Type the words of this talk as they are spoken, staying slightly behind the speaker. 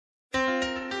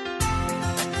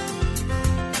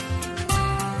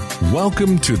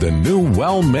Welcome to the new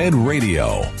WellMed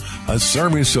Radio, a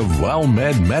service of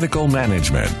WellMed Medical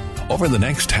Management. Over the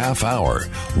next half hour,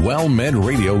 WellMed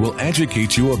Radio will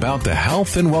educate you about the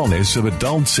health and wellness of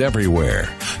adults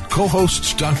everywhere.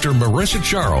 Co-hosts Dr. Marissa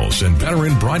Charles and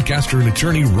veteran broadcaster and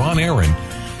attorney Ron Aaron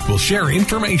will share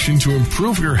information to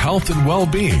improve your health and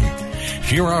well-being.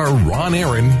 Here are Ron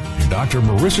Aaron and Dr.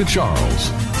 Marissa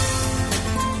Charles.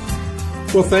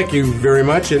 Well, thank you very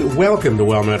much, and welcome to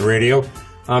WellMed Radio.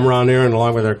 I'm Ron Aaron,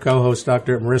 along with our co-host,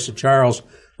 Dr. Marissa Charles.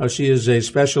 She is a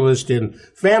specialist in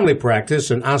family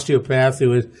practice, an osteopath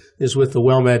who is with the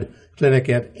WellMed Clinic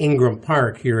at Ingram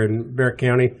Park here in Bexar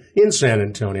County in San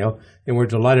Antonio. And we're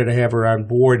delighted to have her on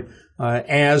board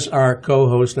as our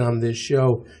co-host on this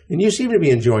show. And you seem to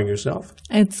be enjoying yourself.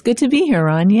 It's good to be here,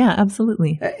 Ron. Yeah,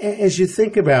 absolutely. As you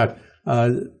think about,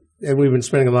 and we've been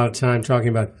spending a lot of time talking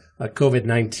about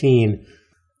COVID-19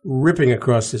 ripping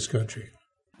across this country.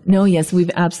 No, yes,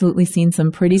 we've absolutely seen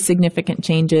some pretty significant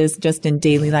changes just in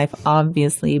daily life,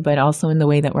 obviously, but also in the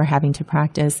way that we're having to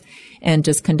practice and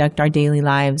just conduct our daily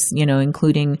lives,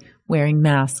 including wearing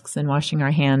masks and washing our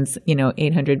hands,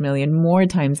 800 million more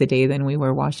times a day than we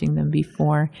were washing them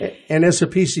before. And as a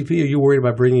PCP, are you worried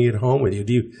about bringing it home with you?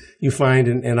 Do you find,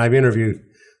 and I've interviewed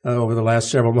over the last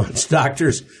several months,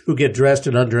 doctors who get dressed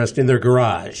and undressed in their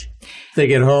garage. They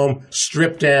get home,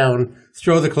 strip down,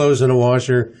 throw the clothes in a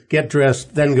washer, get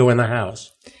dressed, then go in the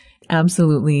house.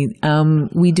 Absolutely.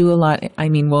 We do a lot.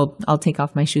 I'll take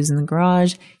off my shoes in the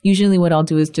garage. Usually what I'll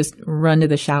do is just run to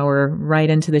the shower, right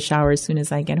into the shower as soon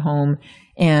as I get home,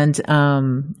 and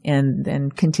then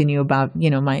continue about,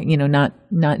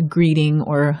 not greeting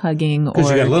or hugging or. Because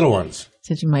you got little ones.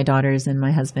 Touching my daughters and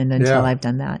my husband until I've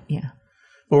done that. Yeah.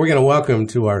 Well, we're going to welcome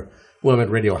to our WellMed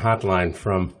Radio hotline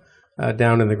from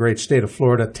down in the great state of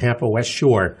Florida, Tampa West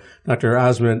Shore, Dr.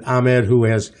 Azman Ahmed, who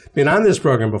has been on this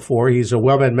program before. He's a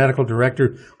WellMed medical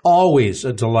director, always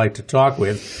a delight to talk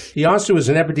with. He also is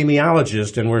an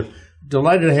epidemiologist, and we're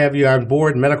delighted to have you on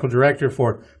board, medical director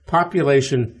for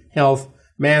population health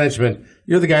management.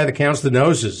 You're the guy that counts the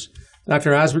noses.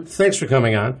 Dr. Azman, thanks for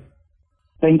coming on.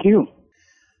 Thank you.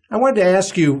 I wanted to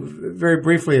ask you very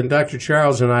briefly, and Dr.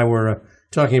 Charles and I were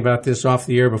talking about this off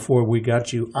the air before we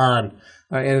got you on,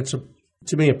 and it's,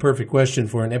 to me, a perfect question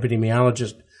for an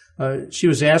epidemiologist. She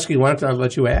was asking, why don't I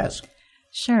let you ask?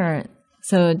 Sure.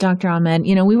 So, Dr. Ahmed,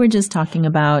 we were just talking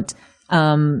about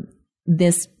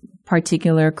this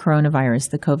particular coronavirus,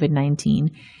 the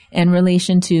COVID-19, in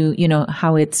relation to,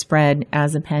 how it spread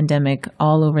as a pandemic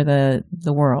all over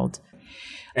the world.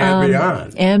 And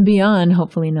beyond. And beyond,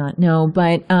 hopefully not. No,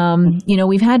 but,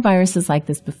 we've had viruses like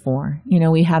this before.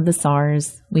 We had the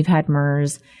SARS, we've had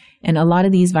MERS, and a lot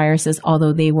of these viruses,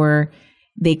 although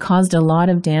they caused a lot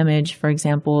of damage, for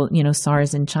example,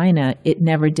 SARS in China, it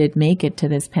never did make it to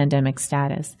this pandemic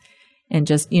status. And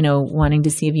just, wanting to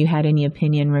see if you had any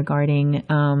opinion regarding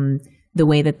the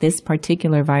way that this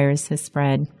particular virus has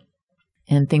spread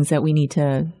and things that we need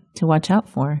to watch out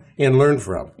for. And learn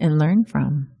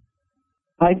from.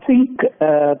 I think,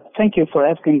 thank you for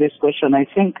asking this question. I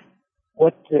think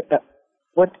what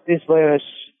this virus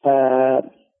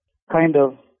kind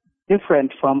of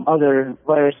different from other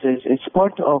viruses is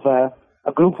part of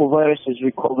a group of viruses,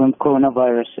 we call them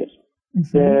coronaviruses.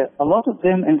 Mm-hmm. A lot of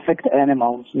them infect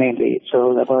animals mainly,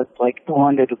 so about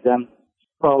 200 of them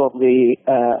probably,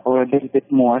 or a little bit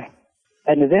more.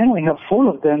 And then we have 4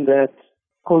 of them that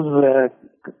cause the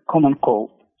common cold.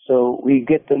 So we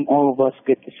get them, all of us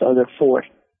get this other 4.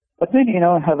 But then,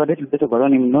 have a little bit of a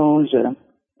running nose, a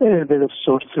little bit of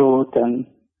sore throat, and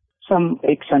some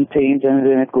aches and pains, and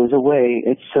then it goes away.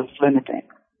 It's self-limiting.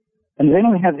 And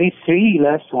then we have these 3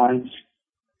 last ones,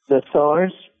 the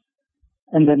SARS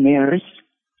and the MERS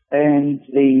and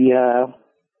the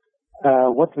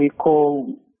what we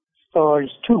call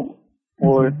SARS-2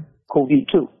 or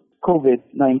COVID-2,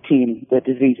 COVID-19, the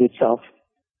disease itself.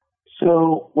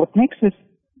 So what makes this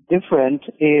different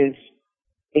is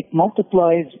it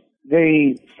multiplies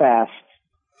very fast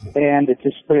and it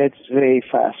spreads very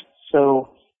fast. So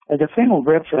as a frame of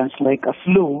reference, like a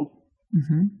flu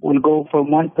will go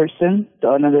from one person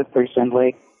to another person,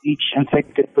 like each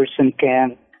infected person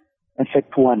can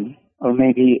infect 1 or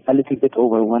maybe a little bit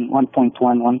over 1.1,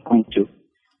 1.2.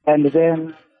 And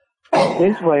then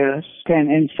this virus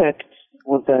can infect,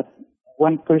 with that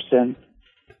 1 person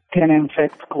can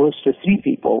infect close to 3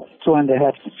 people,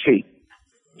 2.5 to 3.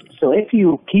 So if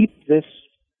you keep this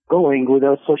going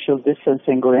without social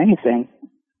distancing or anything,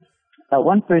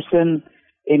 1 person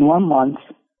in 1 month,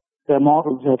 the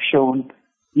models have shown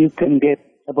you can get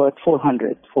about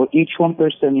 400. For each 1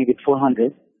 person, you get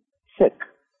 400 sick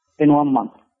in 1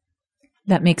 month.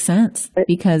 That makes sense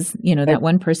because, that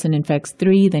one person infects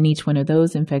 3, then each one of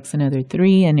those infects another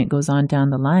 3, and it goes on down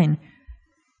the line.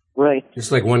 Right.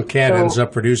 It's like one cat ends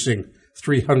up producing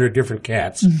 300 different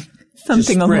cats.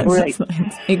 Something along those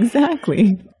lines.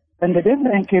 Exactly. And then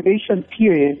the incubation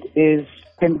period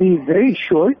can be very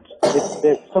short.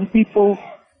 Some people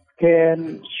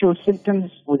can show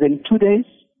symptoms within 2 days,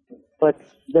 but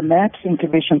the max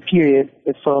incubation period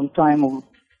is from time of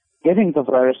getting the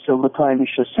virus till the time you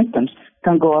show symptoms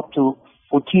can go up to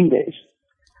 14 days.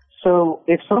 So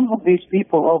if some of these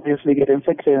people obviously get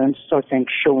infected and start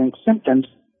showing symptoms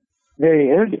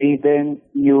very early, then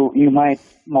you might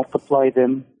multiply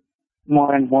them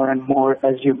more and more and more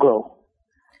as you go.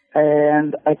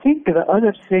 And I think the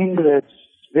other thing that's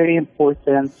very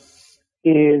important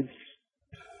is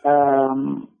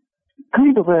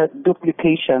kind of a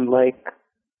duplication, like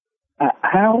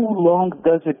how long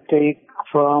does it take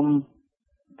from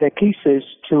the cases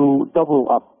to double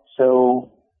up?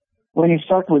 So when you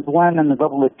start with 1 and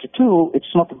double it to 2,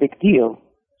 it's not a big deal.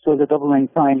 So the doubling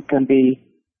time can be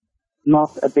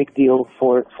not a big deal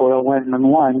for a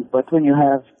 1-on-1, but when you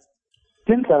have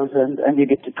 10,000 and you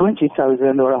get to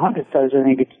 20,000 or 100,000 and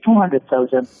you get to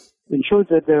 200,000, it shows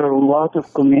that there are a lot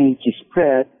of community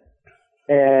spread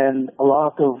and a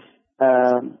lot of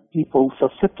people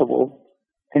susceptible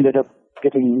ended up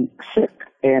getting sick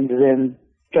and then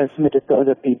transmitted to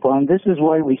other people. And this is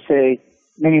why we say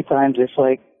many times it's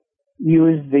like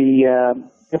use the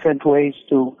different ways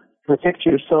to protect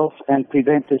yourself and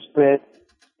prevent the spread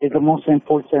is the most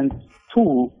important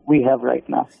tool we have right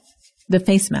now. The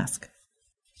face mask.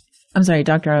 I'm sorry,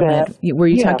 Dr. Ahmed, were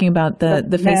you talking about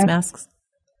the face masks?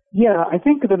 Yeah, I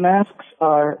think the masks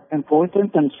are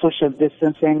important and social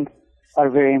distancing are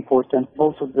very important,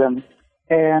 both of them.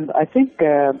 And I think,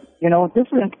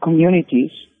 different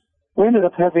communities, we ended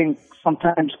up having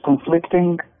sometimes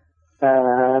conflicting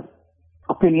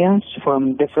opinions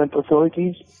from different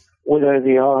authorities, whether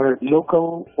they are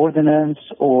local ordinance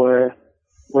or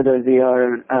whether they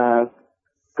are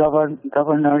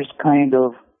governors kind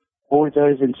of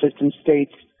orders in certain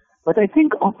states. But I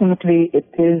think ultimately it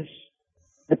is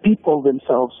the people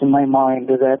themselves, in my mind,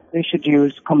 that they should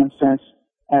use common sense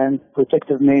and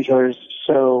protective measures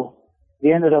so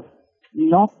they ended up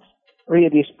not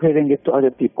really spreading it to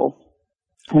other people.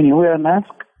 When you wear a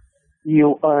mask,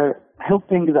 you are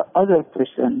helping the other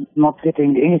person not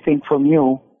getting anything from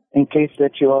you in case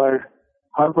that you are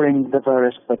harboring the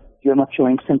virus, but you're not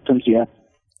showing symptoms yet.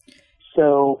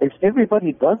 So if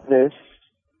everybody does this,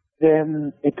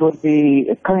 then it would be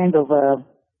a kind of a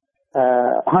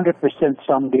 100%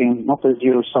 sum game, not a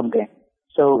zero-sum game.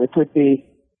 So it would be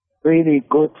really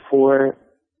good for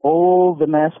all the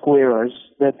mask wearers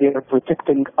that they are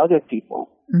protecting other people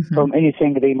from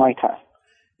anything they might have.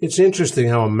 It's interesting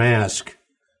how a mask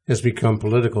has become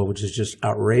political, which is just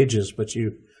outrageous. But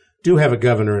you do have a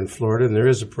governor in Florida, and there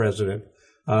is a president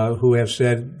who have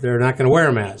said they're not going to wear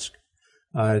a mask,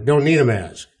 don't need a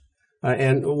mask.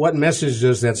 And what message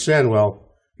does that send?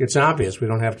 Well, it's obvious. We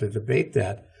don't have to debate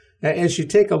that. As you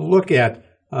take a look at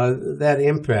that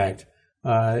impact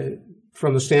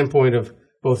from the standpoint of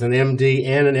both an MD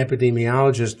and an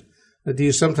epidemiologist, do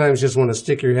you sometimes just want to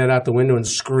stick your head out the window and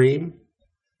scream?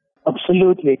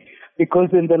 Absolutely, because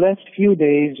in the last few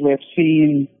days we have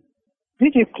seen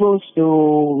pretty close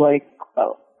to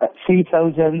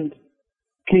 3,000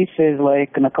 cases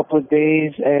in a couple of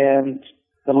days, and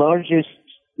the largest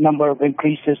number of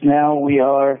increases now we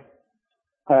are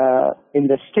in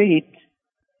the state,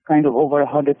 kind of over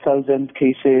 100,000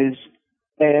 cases,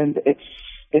 and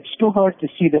it's too hard to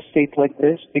see the state like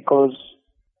this because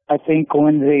I think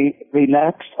when they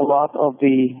relaxed a lot of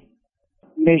the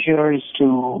measures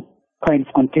to kind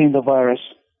of contain the virus,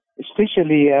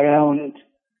 especially around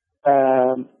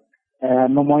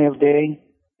Memorial Day,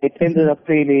 it ended up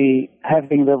really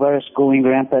having the virus going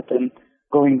rampant and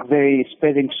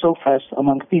spreading so fast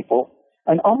among people.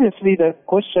 And obviously the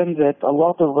question that a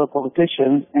lot of the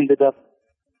politicians ended up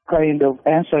kind of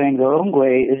answering the wrong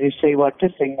way is you say, well,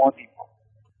 testing more people.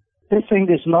 Testing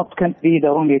can't be the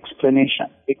only explanation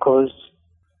because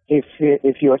if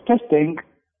you are testing,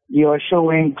 you are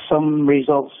showing some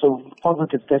results of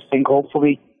positive testing.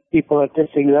 Hopefully people are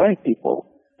testing the right people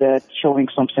that showing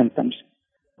some symptoms.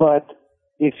 But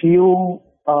if you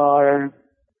are,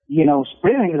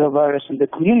 spreading the virus in the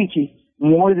community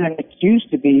more than it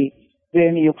used to be,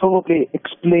 then you probably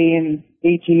explain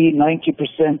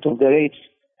 80-90% of the rates,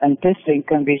 and testing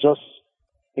can be just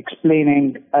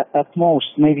explaining at most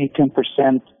maybe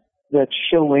 10% that's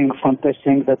showing from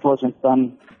testing that wasn't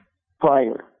done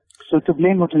prior. So to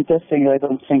blame it on testing, I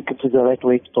don't think it's the right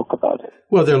way to talk about it.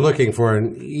 Well, they're looking for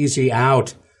an easy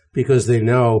out because they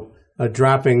know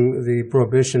dropping the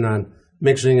prohibition on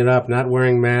mixing it up, not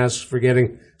wearing masks,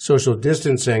 forgetting social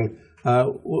distancing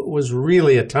was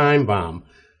really a time bomb.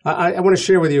 I want to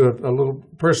share with you a little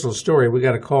personal story. We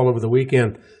got a call over the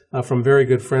weekend from very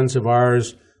good friends of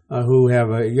ours who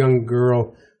have a young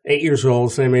girl, 8 years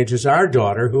old, same age as our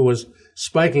daughter, who was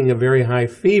spiking a very high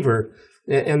fever,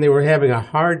 and they were having a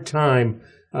hard time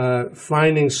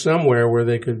finding somewhere where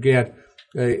they could get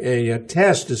a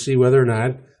test to see whether or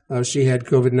not she had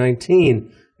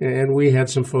COVID-19. And we had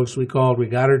some folks we called, we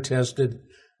got her tested,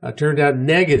 turned out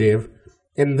negative.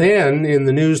 And then in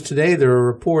the news today, there are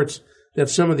reports that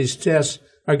some of these tests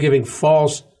are giving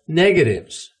false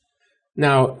negatives.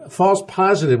 Now, false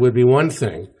positive would be one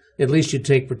thing. At least you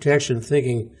take protection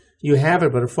thinking you have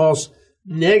it, but a false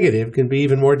negative can be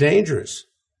even more dangerous.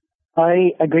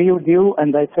 I agree with you,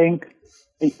 and I think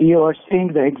you are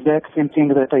seeing the exact same thing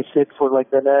that I said for like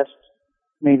the last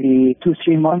maybe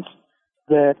 2-3 months,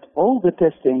 that all the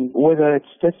testing, whether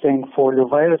it's testing for the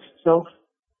virus itself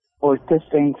or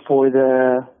testing for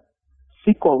the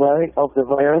sequelae of the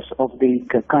virus, of the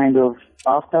kind of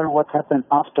after what happened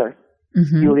after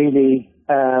you really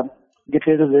get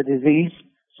rid of the disease.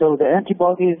 So the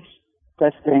antibodies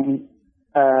testing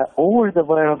or the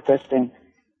viral testing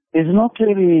is not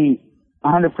really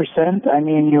 100%. I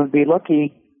mean, you'll be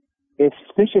lucky,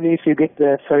 especially if you get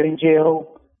the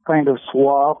pharyngeal kind of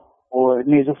swab or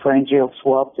nasopharyngeal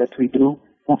swab that we do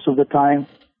most of the time.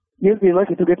 You'll be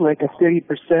lucky to get like a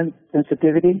 30%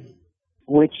 sensitivity,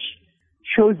 which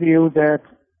shows you that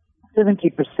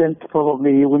 70%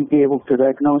 probably you wouldn't be able to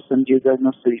diagnose, and you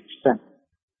diagnose 30%.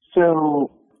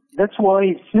 So that's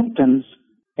why symptoms,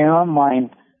 in our mind,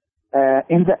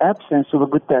 in the absence of a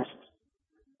good test,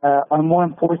 are more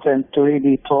important to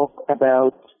really talk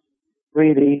about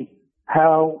really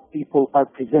how people are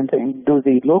presenting. Do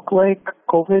they look like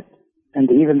COVID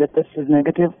and even the test is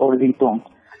negative, or they don't?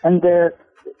 And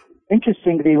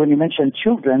interestingly, when you mentioned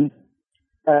children,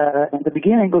 in the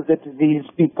beginning of the disease,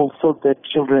 people thought that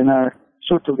children are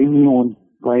sort of immune,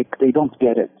 like they don't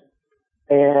get it.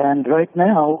 And right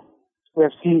now, we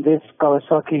have seen this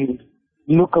Kawasaki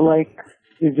look-alike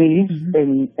disease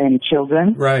in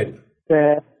children. Right.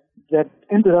 That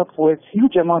ended up with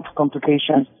huge amount of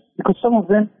complications because some of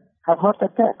them have heart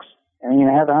attacks. And you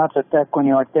have a heart attack when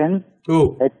you are 10.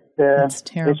 Ooh. That's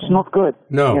terrible. It's not good.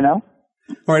 No. You know?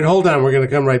 All right, hold on. We're going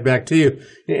to come right back to you.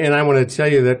 And I want to tell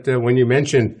you that when you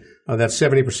mentioned that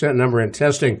 70% number in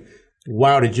testing,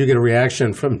 wow, did you get a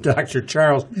reaction from Dr.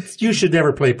 Charles? You should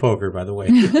never play poker, by the way.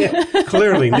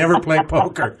 Clearly, never play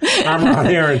poker. I'm Ron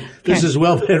Aaron. This is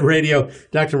WellMed Radio.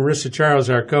 Dr. Marissa Charles,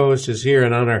 our co-host, is here.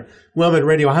 And on our WellMed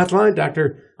Radio hotline,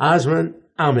 Dr. Osman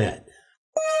Ahmed.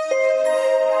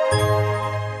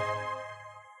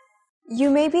 You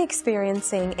may be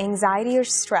experiencing anxiety or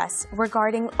stress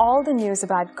regarding all the news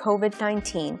about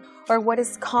COVID-19 or what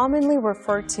is commonly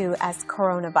referred to as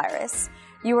coronavirus.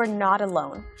 You are not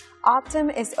alone.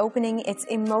 Optum is opening its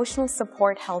emotional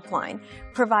support helpline,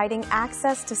 providing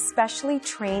access to specially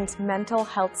trained mental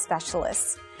health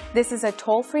specialists. This is a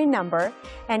toll-free number,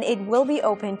 and it will be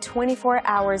open 24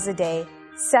 hours a day,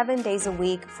 7 days a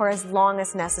week for as long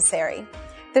as necessary.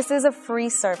 This is a free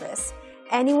service.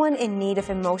 Anyone in need of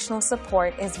emotional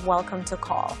support is welcome to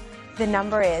call. The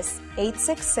number is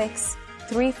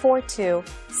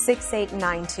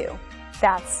 866-342-6892.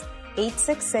 That's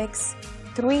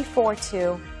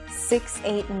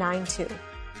 866-342-6892.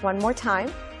 One more time,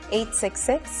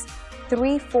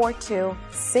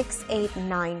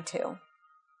 866-342-6892.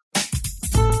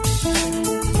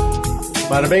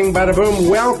 Bada bing, bada boom.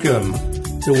 Welcome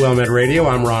to WellMed Radio.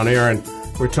 I'm Ron Aaron.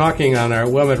 We're talking on our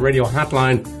WellMed Radio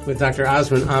hotline with Dr.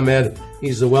 Osman Ahmed.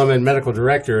 He's the WellMed Medical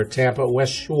Director at Tampa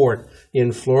West Shore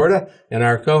in Florida. And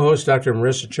our co-host, Dr.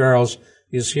 Marissa Charles,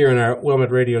 is here in our WellMed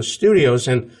Radio studios.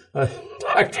 And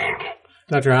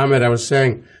Dr. Ahmed, I was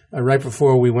saying right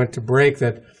before we went to break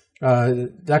that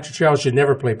Dr. Charles should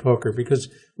never play poker, because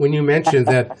when you mentioned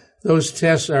that those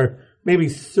tests are maybe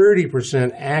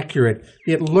 30% accurate,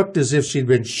 it looked as if she'd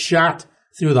been shot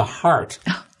through the heart.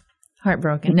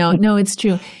 Heartbroken. No, it's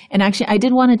true. And actually, I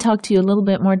did want to talk to you a little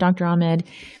bit more, Dr. Ahmed.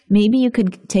 Maybe you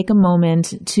could take a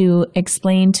moment to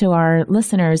explain to our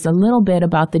listeners a little bit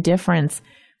about the difference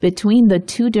between the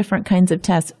two different kinds of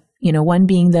tests, one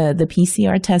being the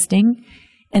PCR testing,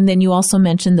 and then you also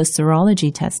mentioned the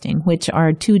serology testing, which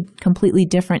are two completely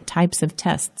different types of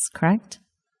tests, correct?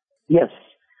 Yes.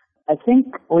 I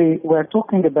think we're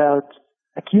talking about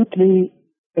acutely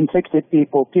infected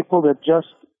people that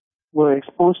just were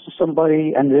exposed to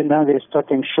somebody, and then now they're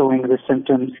starting showing the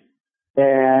symptoms.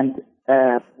 And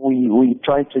we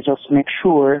try to just make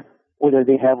sure whether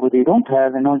they have or they don't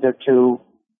have, in order to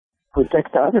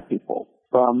protect other people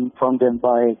from them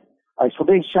by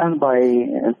isolation, by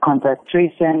contact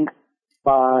tracing,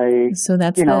 by... So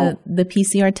that's the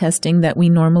PCR testing that we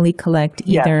normally collect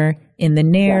either in the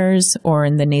nares or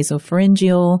in the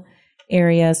nasopharyngeal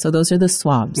area. So those are the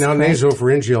swabs. Now, correct?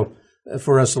 Nasopharyngeal,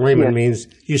 for us laymen, means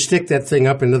you stick that thing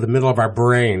up into the middle of our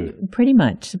brain. Pretty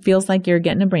much. It feels like you're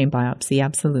getting a brain biopsy,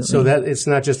 absolutely. So that it's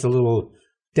not just a little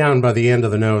down by the end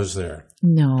of the nose there.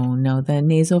 No. The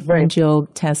nasopharyngeal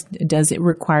test, does it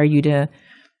require you to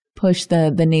push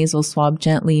the nasal swab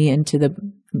gently into the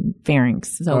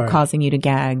pharynx, so causing you to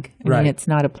gag? I mean, it's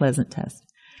not a pleasant test.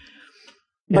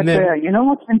 But you know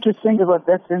what's interesting about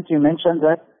that, since you mentioned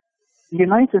that?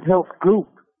 United Health Group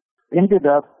ended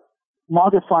up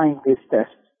modifying this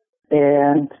test.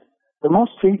 And the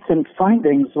most recent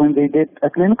findings, when they did a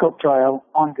clinical trial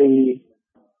on the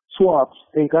swabs,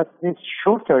 they got these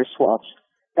shorter swabs.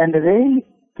 And they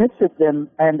tested them,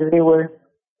 and they were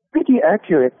pretty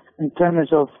accurate in terms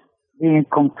of being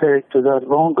compared to the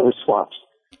longer swabs.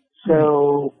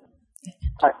 So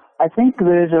I think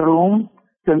there is a room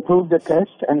to improve the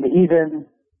test and even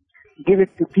give it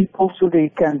to people so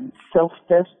they can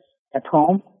self-test at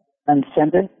home and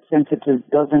send it, since it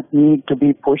doesn't need to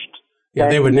be pushed. Yeah,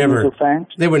 they would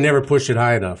never push it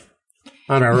high enough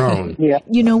on our own.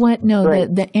 You know what? No,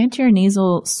 the anterior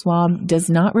nasal swab does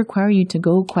not require you to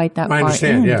go quite that far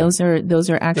in. Yeah. Those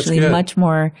are actually much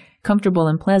more comfortable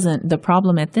and pleasant. The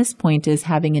problem at this point is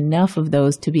having enough of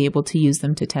those to be able to use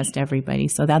them to test everybody.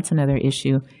 So that's another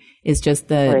issue, is just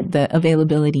the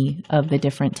availability of the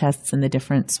different tests and the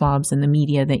different swabs and the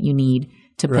media that you need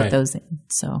to put those in.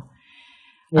 So,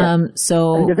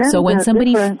 so when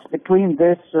somebody... The difference between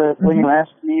this, when you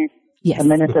asked me a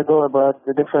minute ago about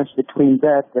the difference between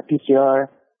the PCR,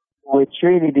 which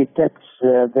really detects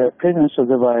the presence of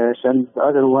the virus, and the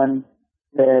other one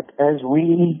that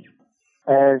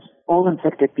as all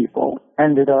infected people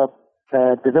ended up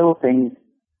developing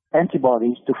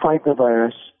antibodies to fight the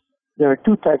virus. There are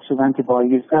two types of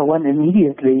antibodies. One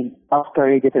immediately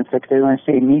after you get infected. When I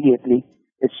say immediately,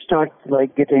 it starts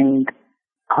like getting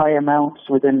high amounts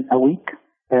within a week,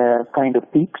 kind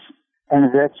of peaks,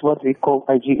 and that's what we call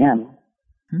IgM.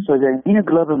 So the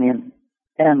immunoglobulin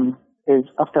M is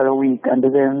after a week, and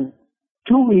then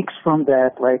 2 weeks from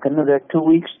that, like another 2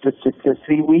 weeks to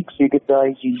 3 weeks, you get the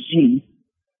IgG,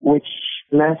 which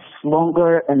lasts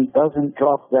longer and doesn't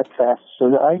drop that fast. So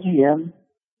the IgM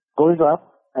goes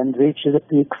up and reaches a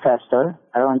peak faster,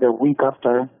 around a week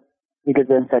after you get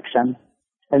the infection,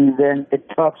 and then it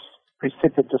drops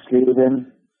precipitously within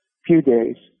a few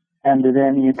days, and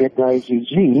then you get the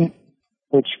IgG,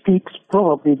 which peaks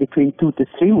probably between 2 to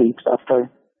 3 weeks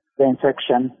after the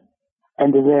infection,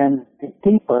 and then it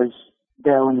tapers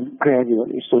down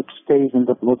gradually, so it stays in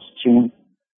the bloodstream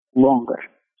longer.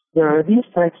 There are these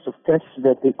types of tests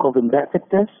that they call them rapid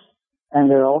tests, and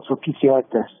there are also PCR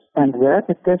tests. And the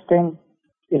rapid testing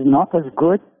is not as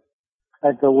good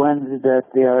as the ones that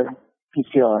they are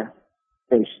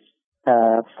PCR-based,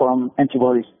 from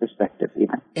antibodies perspective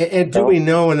even. And do we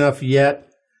know enough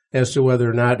yet as to whether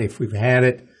or not, if we've had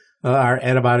it, our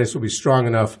antibodies will be strong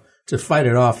enough to fight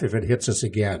it off if it hits us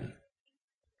again?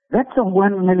 That's a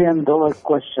 $1 million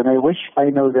question. I wish I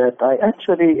know that. I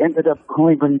actually ended up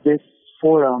going on this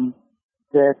forum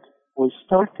that was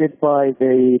started by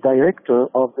the director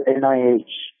of the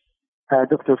NIH,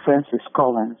 Dr. Francis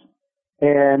Collins.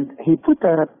 And he put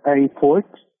out a report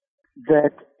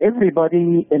that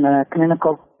everybody in a kind of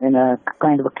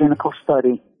a clinical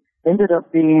study ended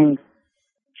up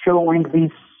showing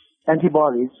these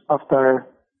antibodies after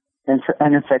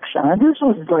an infection. And this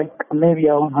was like maybe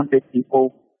 100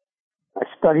 people. A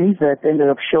study that ended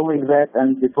up showing that,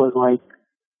 and it was like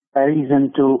a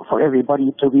reason for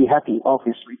everybody to be happy,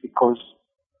 obviously, because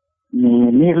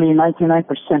nearly 99%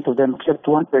 of them, except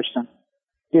one person,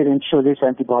 didn't show these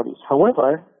antibodies.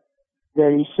 However, the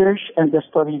research and the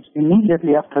studies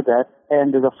immediately after that,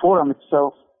 and the forum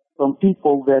itself, from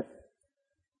people that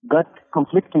got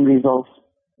conflicting results,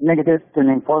 negative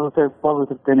turning positive,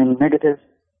 positive turning negative,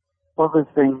 positive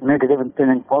turning negative, and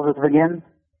turning positive again,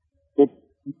 it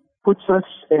puts us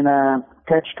in a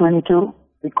catch-22,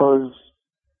 because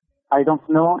I don't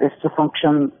know if it's a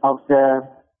function of the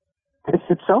test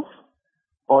itself,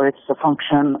 or it's a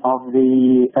function of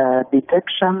the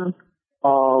detection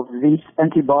of these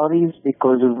antibodies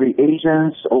because of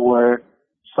reagents or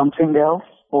something else,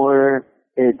 or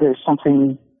there's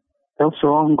something else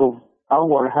wrong of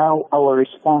how our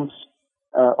response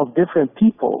of different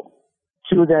people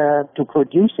to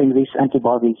producing these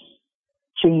antibodies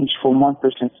change from one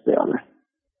person to the other.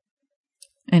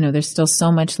 I know there's still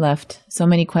so much left, so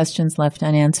many questions left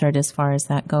unanswered as far as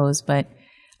that goes. But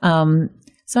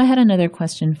so I had another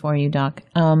question for you, Doc.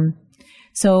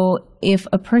 So if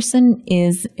a person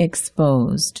is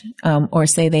exposed, or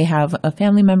say they have a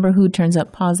family member who turns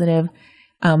up positive,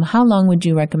 how long would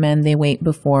you recommend they wait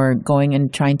before going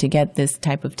and trying to get this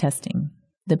type of testing,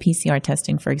 the PCR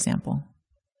testing, for example?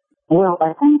 Well,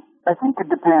 I think it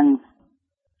depends.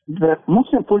 The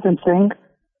most important thing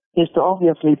is to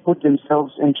obviously put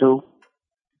themselves into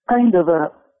kind of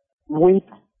a wait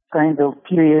kind of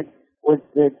period with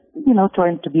the,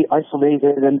 trying to be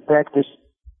isolated and practice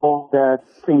all the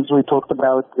things we talked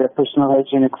about, the personal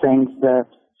hygienic things, the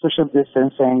social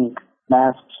distancing,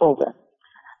 masks, all that.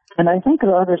 And I think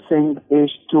the other thing is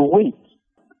to wait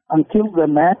until the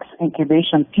max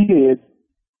incubation period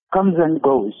comes and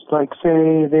goes. Like,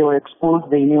 say they were exposed,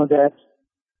 they knew that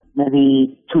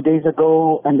maybe 2 days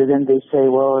ago, and then they say,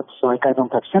 well, it's like I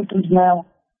don't have symptoms now,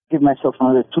 give myself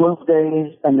another 12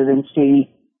 days, and then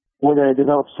see whether I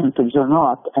develop symptoms or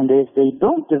not. And if they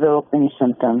don't develop any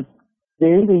symptom, they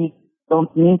really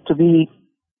don't need to be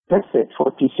tested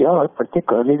for PCR,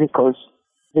 particularly because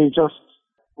they just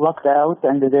lucked out,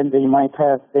 and then they might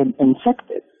have been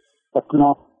infected, but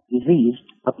not diseased,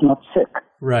 but not sick.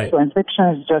 Right. So infection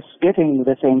is just getting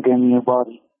the thing in your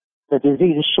body. The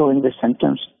disease is showing the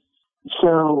symptoms.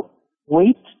 So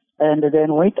wait, and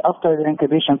then wait after the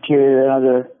incubation period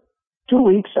another 2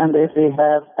 weeks, and if they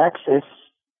have access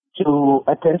to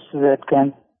a test that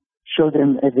can show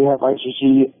them if they have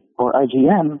IgG or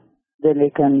IgM, then they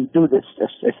can do this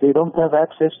test. If they don't have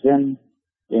access, then,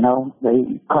 they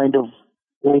kind of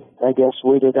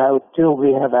wait it out till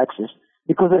we have access.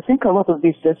 Because I think a lot of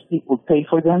these tests people pay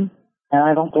for them, and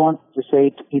I don't want to say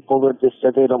to people that this is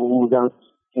available without,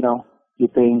 you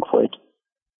paying for it.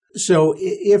 So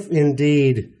if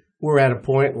indeed we're at a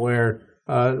point where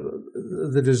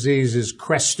the disease is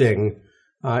cresting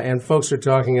and folks are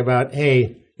talking about,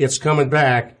 hey, it's coming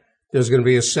back, there's going to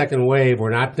be a second wave, we're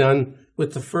not done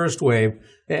with the first wave.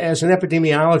 As an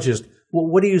epidemiologist,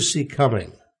 what do you see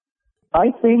coming?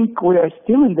 I think we are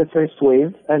still in the first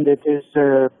wave, and it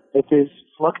is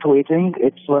fluctuating.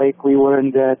 It's like we were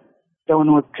in that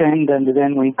downward trend, and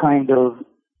then we kind of,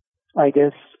 I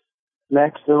guess,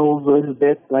 laxed a little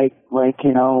bit, like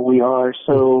we are.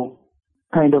 So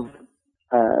kind of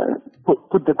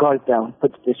put the guard down,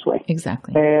 put it this way.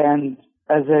 Exactly. And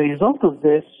as a result of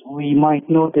this, we might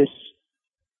notice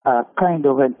kind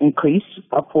of an increase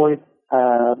upward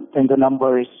in the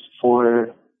numbers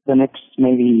for the next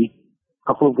maybe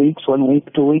couple of weeks, 1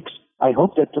 week, 2 weeks. I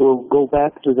hope that we'll go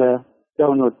back to the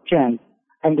downward trend.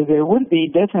 And there will be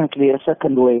definitely a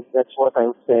second wave, that's what I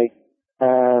would say,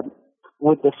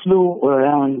 with the flu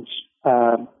around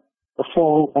the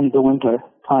fall and the winter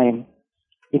time,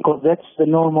 because that's the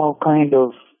normal kind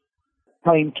of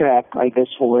time track, I guess,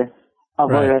 for a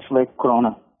virus like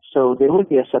corona. So there will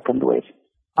be a second wave,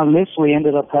 unless we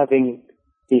ended up having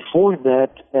before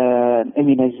that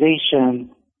immunization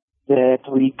that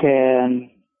we can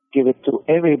give it to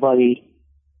everybody,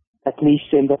 at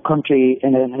least in the country,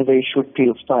 in a very short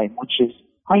period of time, which is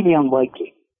highly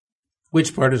unlikely.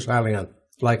 Which part is highly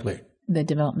unlikely? The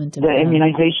development of the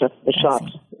immunization, the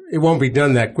shots. It won't be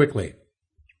done that quickly.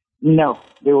 No,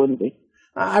 there wouldn't be.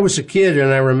 I was a kid,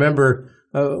 and I remember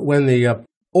when the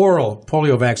oral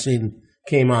polio vaccine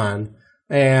came on,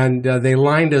 and they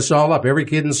lined us all up, every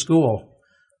kid in school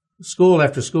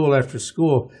after school after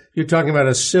school. You're talking about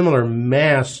a similar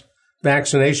mass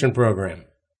vaccination program.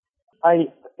 I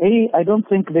don't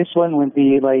think this one would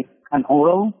be like an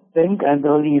oral thing, and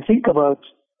when you think about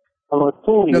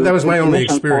polio... No, that was my only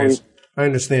experience. Polio, I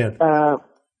understand.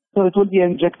 So it would be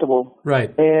injectable.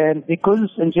 Right. And because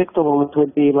it's injectable, it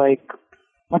would be like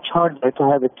much harder to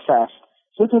have it fast.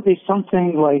 So it would be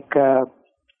something like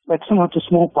similar to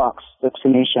smallpox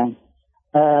vaccination,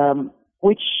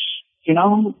 which,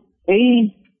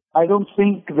 I don't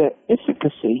think the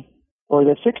efficacy or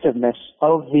the effectiveness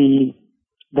of the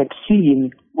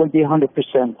vaccine will be 100%.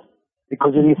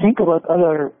 Because if you think about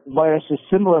other viruses,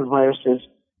 similar viruses,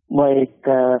 like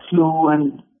flu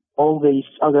and all these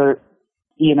other,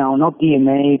 not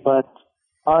DNA, but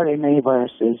RNA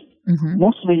viruses,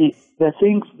 mostly the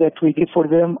things that we give for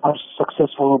them are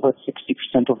successful about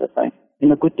 60% of the time,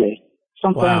 in a good day,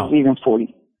 sometimes even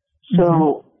 40%.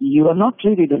 So you are not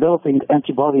really developing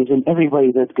antibodies in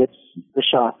everybody that gets the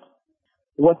shot.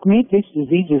 What made these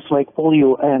diseases like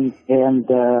polio and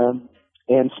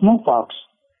smallpox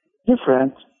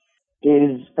different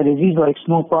is a disease like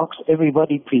smallpox,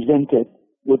 everybody presented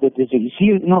with the disease.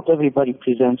 Here, not everybody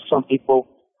presents. Some people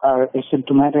are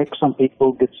asymptomatic, some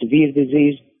people get severe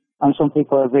disease, and some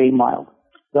people are very mild.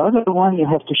 The other one, you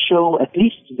have to show at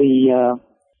least the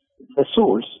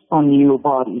sores on your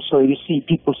body. So you see,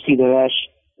 people see the rash.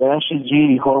 The rash is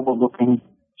really horrible looking.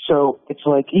 So it's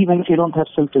like, even if you don't have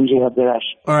symptoms, you have the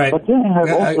rash. All right. But then you have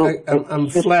also... I'm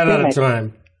flat out of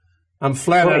time.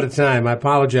 Out of time. I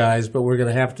apologize, but we're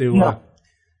going to have to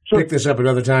pick this up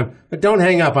another time. But don't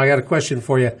hang up. I got a question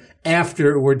for you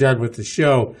after we're done with the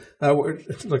show. We're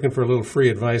looking for a little free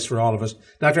advice for all of us.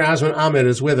 Dr. Azman Ahmed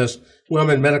is with us,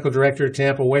 WellMed Medical Director at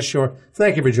Tampa West Shore.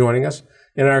 Thank you for joining us.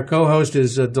 And our co-host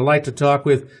is a delight to talk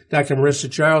with Dr.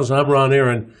 Marissa Charles. I'm Ron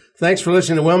Aaron. Thanks for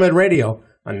listening to WellMed Radio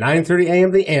on 9:30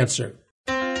 a.m. The Answer.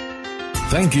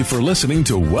 Thank you for listening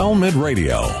to WellMed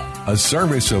Radio, a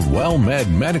service of WellMed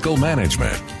Medical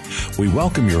Management. We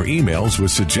welcome your emails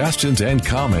with suggestions and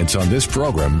comments on this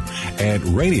program at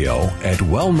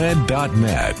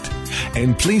radio@wellmed.net.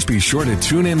 And please be sure to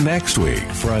tune in next week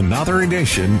for another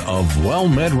edition of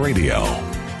WellMed Radio.